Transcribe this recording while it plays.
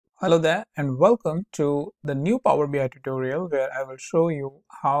Hello there and welcome to the new Power BI tutorial where I will show you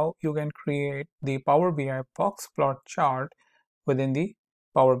how you can create the Power BI box plot chart within the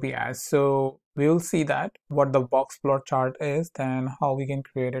Power BI. So we will see that what the box plot chart is, then how we can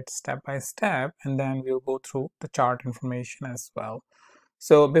create it step by step, and then we'll go through the chart information as well.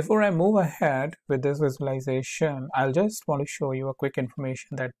 So before I move ahead with this visualization, I'll just want to show you a quick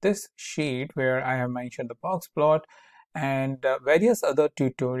information that this sheet where I have mentioned the box plot and various other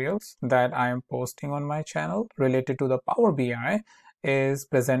tutorials that I am posting on my channel related to the Power BI is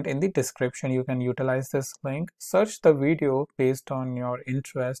present in the description. You can utilize this link, search the video based on your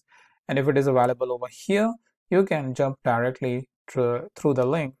interest, and if it is available over here, you can jump directly through the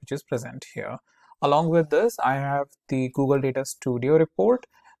link which is present here. Along with this, I have the Google Data Studio report,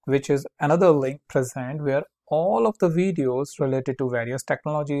 which is another link present where all of the videos related to various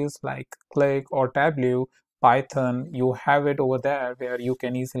technologies like Click or Tableau, Python, you have it over there where you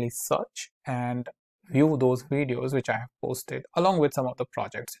can easily search and view those videos which I have posted along with some of the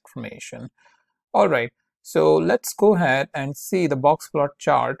projects information. All right, so let's go ahead and see the box plot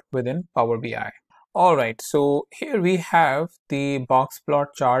chart within Power BI. All right, so here we have the box plot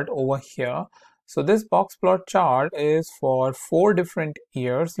chart over here. So this box plot chart is for 4 different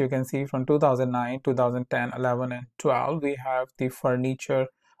years. You can see from 2009, 2010, 11, and 12. We have the furniture,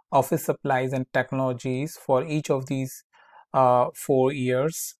 office supplies, and technologies for each of these 4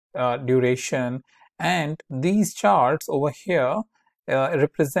 years duration. And these charts over here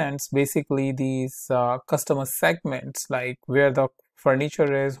represents basically these customer segments, like where the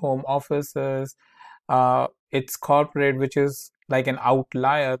furniture is, home offices, it's corporate, which is like an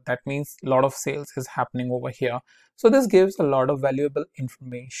outlier. That means a lot of sales is happening over here. So this gives a lot of valuable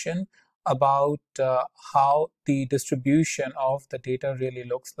information about how the distribution of the data really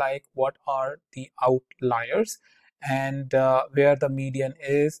looks like, what are the outliers, and where the median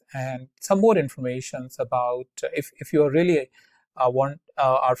is, and some more informations about if you are really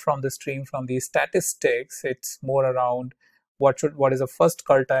are from the stream from the statistics. It's more around what is a first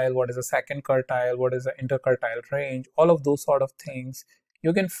quartile, what is a second quartile, what is the interquartile range, all of those sort of things.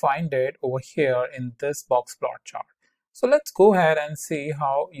 You can find it over here in this box plot chart. So let's go ahead and see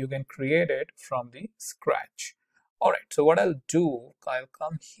how you can create it from the scratch. All right, so what I'll do, I'll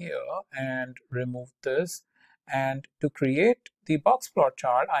come here and remove this. And to create the box plot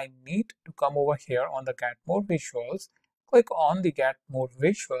chart, I need to come over here on the Get More Visuals, click on the Get More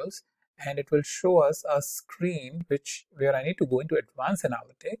Visuals, and it will show us a screen where I need to go into Advanced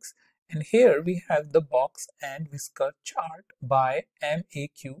Analytics. And here we have the box and whisker chart by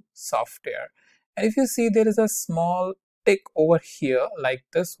MAQ software. And if you see, there is a small tick over here like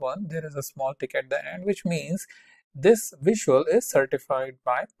this one. There is a small tick at the end, which means this visual is certified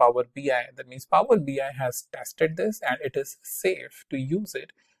by Power BI. That means Power BI has tested this and it is safe to use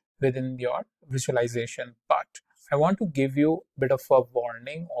it within your visualization. But I want to give you a bit of a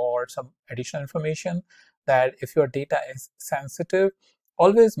warning or some additional information that if your data is sensitive,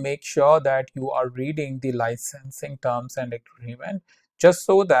 always make sure that you are reading the licensing terms and agreement, just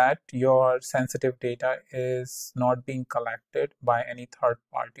so that your sensitive data is not being collected by any third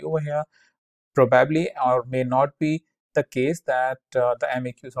party over here. Probably or may not be the case that the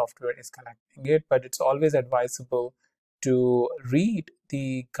MAQ software is collecting it, but it's always advisable to read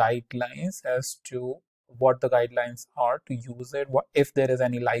the guidelines as to what the guidelines are to use it. What if there is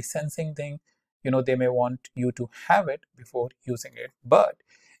any licensing thing, they may want you to have it before using it. But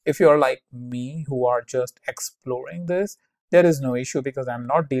if you're like me who are just exploring this, there is no issue because I'm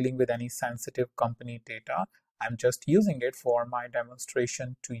not dealing with any sensitive company data. I'm just using it for my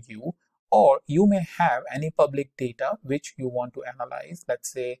demonstration to you. Or you may have any public data which you want to analyze,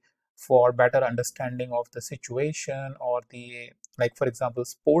 let's say for better understanding of the situation, or the, like for example,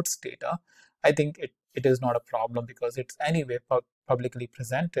 sports data. I think it is not a problem because it's anyway publicly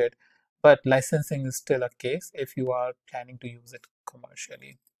presented, but licensing is still a case if you are planning to use it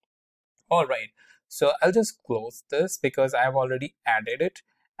commercially. All right, so I'll just close this because I've already added it,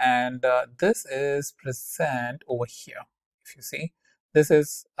 and this is present over here. If you see, this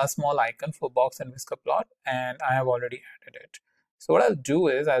is a small icon for box and whisker plot, and I have already added it. So what I'll do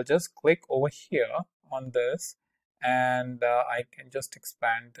is I'll just click over here on this, and I can just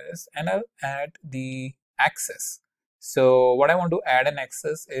expand this, and I'll add the axis. So what I want to add an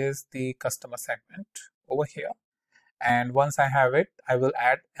axis is the customer segment over here. And once I have it, I will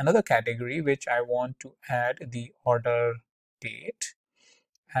add another category which I want to add the order date.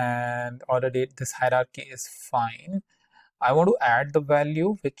 And order date, this hierarchy is fine. I want to add the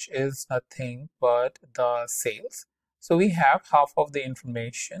value, which is nothing but the sales. So we have half of the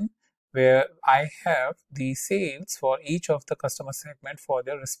information. where I have the sales for each of the customer segment for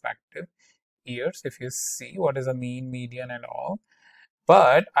their respective years. If you see what is a mean, median, and all.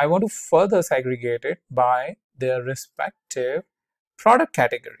 But I want to further segregate it by their respective product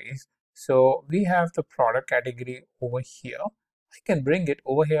categories. So we have the product category over here. I can bring it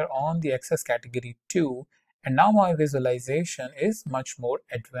over here on the access category too. And now my visualization is much more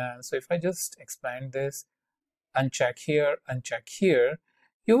advanced. So if I just expand this, uncheck here,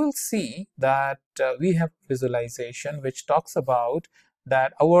 you will see that we have visualization which talks about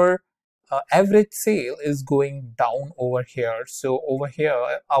that our average sale is going down over here. So over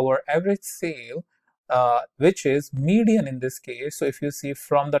here, our average sale, which is median in this case. So if you see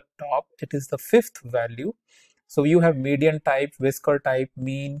from the top, it is the fifth value. So you have median type, whisker type,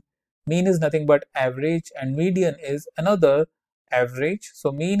 mean. Mean is nothing but average, and median is another average.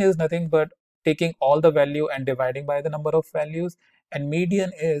 So mean is nothing but taking all the value and dividing by the number of values. And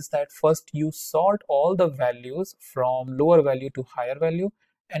median is that first you sort all the values from lower value to higher value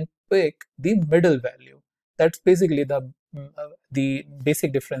and pick the middle value. That's basically the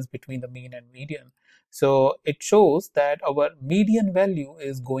basic difference between the mean and median. So it shows that our median value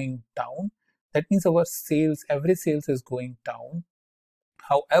is going down. That means our sales, average sales is going down.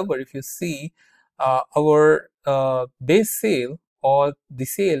 However, if you see our base sale or the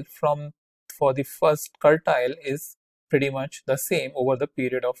sale from for the first quartile is pretty much the same over the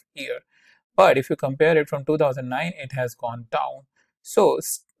period of year. But if you compare it from 2009, it has gone down. So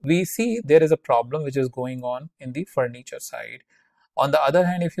we see there is a problem which is going on in the furniture side. On the other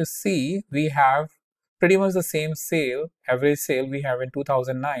hand, if you see, we have pretty much the same sale, average sale we have in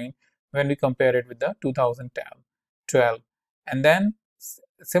 2009 when we compare it with the 2012. And then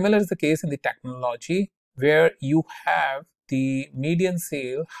similar is the case in the technology, where you have the median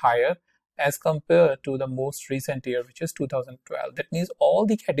sale higher as compared to the most recent year, which is 2012. That means all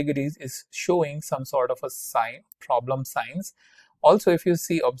the categories is showing some sort of a sign, problem signs. Also, if you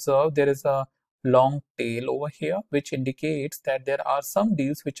see, observe, there is a long tail over here, which indicates that there are some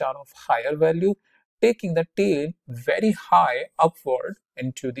deals which are of higher value, taking the tail very high upward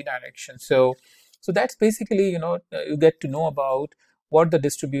into the direction. So that's basically, you get to know about what the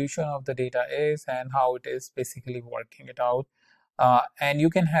distribution of the data is and how it is basically working it out. And you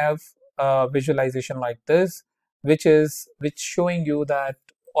can have a visualization like this, which showing you that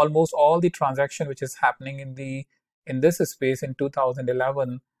almost all the transaction which is happening in this space in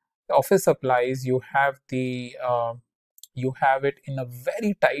 2011 office supplies, you have it in a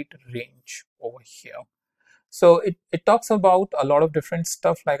very tight range over here. So it talks about a lot of different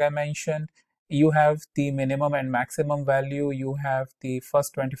stuff. Like I mentioned, you have the minimum and maximum value, you have the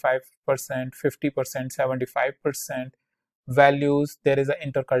first 25%, 50%, 75% values. There is an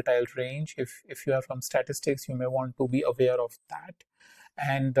interquartile range. If you are from statistics, you may want to be aware of that,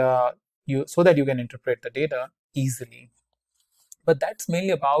 and so that you can interpret the data easily. But that's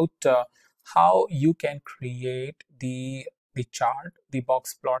mainly about how you can create the chart, the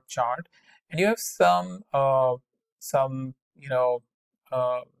box plot chart, and you have some uh,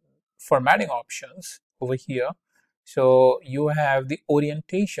 formatting options over here. So you have the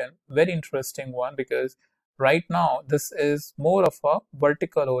orientation, very interesting one, because right now this is more of a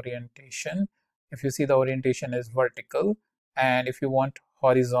vertical orientation. If you see, the orientation is vertical, and if you want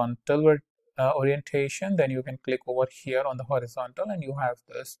horizontal orientation, then you can click over here on the horizontal and you have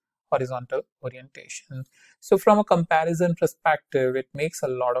this horizontal orientation. So from a comparison perspective, it makes a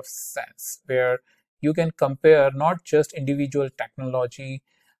lot of sense, where you can compare not just individual technology,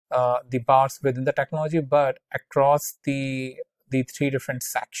 the bars within the technology, but across the three different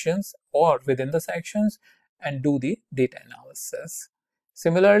sections or within the sections, and do the data analysis.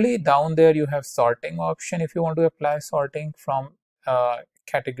 Similarly, down there you have sorting option. If you want to apply sorting from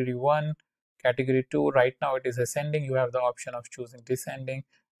category 1, category 2, right now it is ascending, you have the option of choosing descending,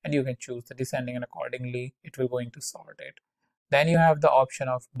 and you can choose the descending, and accordingly it will going to sort it. Then you have the option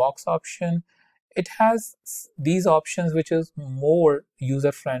of box option. It has these options which is more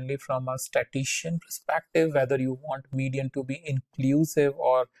user friendly from a statistician perspective, whether you want median to be inclusive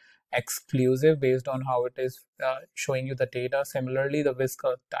or exclusive based on how it is showing you the data. Similarly, the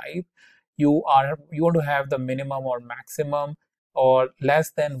whisker type, you want to have the minimum or maximum, or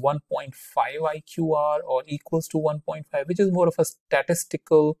less than 1.5 IQR or equals to 1.5, which is more of a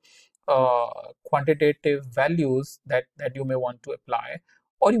statistical quantitative values that you may want to apply.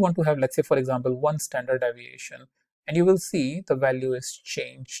 Or you want to have, let's say for example, one standard deviation, and you will see the value is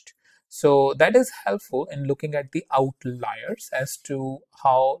changed. So that is helpful in looking at the outliers as to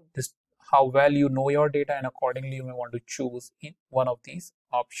how well you know your data, and accordingly you may want to choose one of these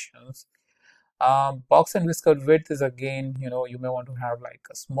options. Box and whisker width is again, you may want to have like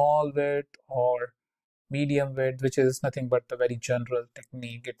a small width or medium width, which is nothing but a very general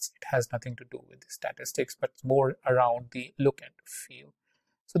technique. It has nothing to do with the statistics, but more around the look and feel.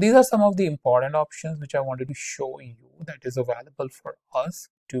 So these are some of the important options which I wanted to show you that is available for us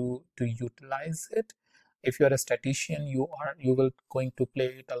to utilize it. If you are a statistician, you will going to play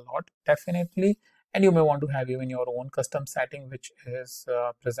it a lot definitely, and you may want to have even your own custom setting, which is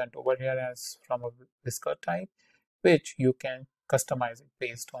present over here as from a whisker type, which you can customize it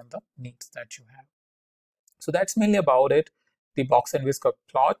based on the needs that you have. So that's mainly about it. The box and whisker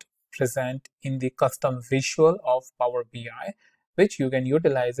plot present in the custom visual of Power BI, which you can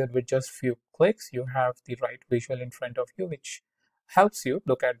utilize it with just few clicks. You have the right visual in front of you, which helps you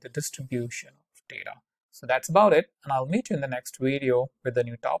look at the distribution of data. So that's about it, and I'll meet you in the next video with a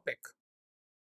new topic.